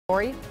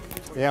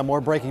Yeah,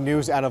 more breaking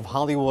news out of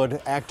Hollywood.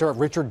 Actor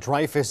Richard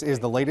Dreyfuss is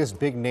the latest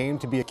big name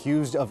to be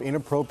accused of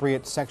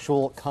inappropriate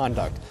sexual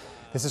conduct.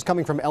 This is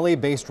coming from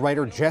LA-based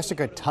writer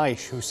Jessica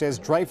Teich, who says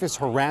Dreyfuss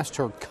harassed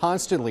her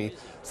constantly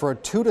for a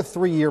 2 to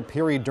 3 year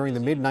period during the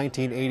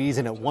mid-1980s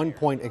and at one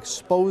point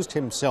exposed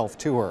himself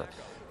to her.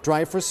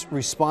 Dreyfuss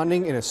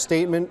responding in a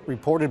statement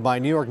reported by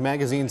New York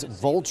Magazine's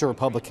Vulture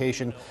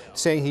publication,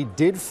 saying he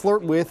did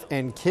flirt with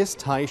and kiss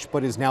Teich,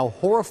 but is now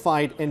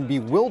horrified and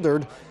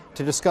bewildered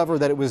to discover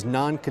that it was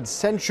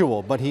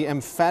non-consensual, but he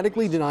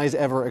emphatically denies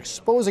ever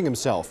exposing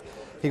himself.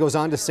 He goes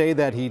on to say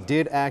that he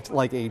did act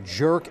like a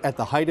jerk at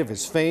the height of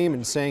his fame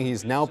and saying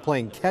he's now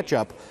playing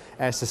catch-up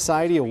as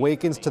society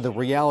awakens to the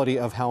reality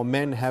of how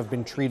men have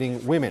been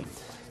treating women.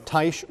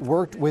 Teich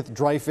worked with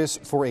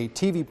Dreyfuss for a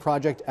TV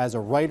project as a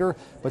writer,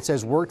 but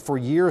says worked for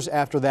years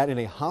after that in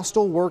a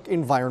hostile work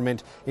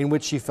environment in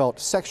which she felt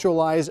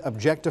sexualized,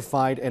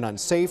 objectified, and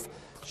unsafe.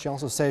 She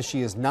also says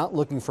she is not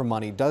looking for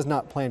money, does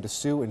not plan to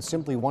sue, and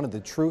simply wanted the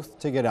truth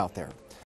to get out there.